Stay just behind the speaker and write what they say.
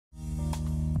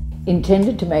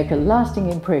intended to make a lasting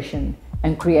impression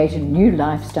and create a new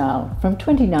lifestyle from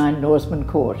 29 Norseman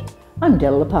Court. I'm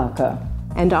Della Parker.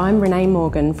 And I'm Renee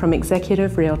Morgan from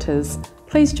Executive Realtors.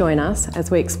 Please join us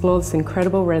as we explore this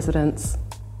incredible residence.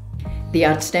 The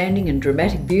outstanding and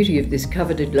dramatic beauty of this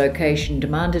coveted location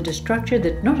demanded a structure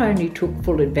that not only took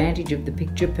full advantage of the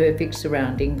picture-perfect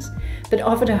surroundings, but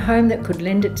offered a home that could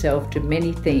lend itself to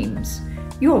many themes.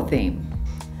 Your theme.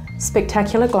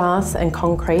 Spectacular glass and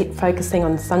concrete focusing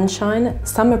on sunshine,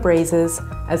 summer breezes,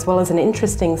 as well as an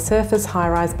interesting surface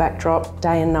high-rise backdrop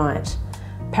day and night.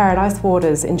 Paradise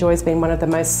Waters enjoys being one of the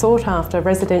most sought-after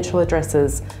residential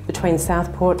addresses between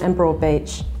Southport and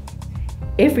Broadbeach.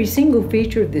 Every single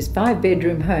feature of this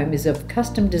 5-bedroom home is of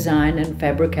custom design and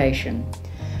fabrication.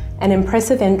 An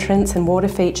impressive entrance and water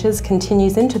features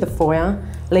continues into the foyer,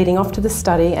 leading off to the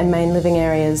study and main living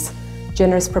areas.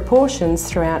 Generous proportions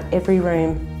throughout every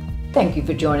room. Thank you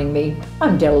for joining me.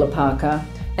 I'm Della Parker.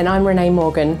 And I'm Renee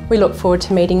Morgan. We look forward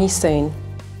to meeting you soon.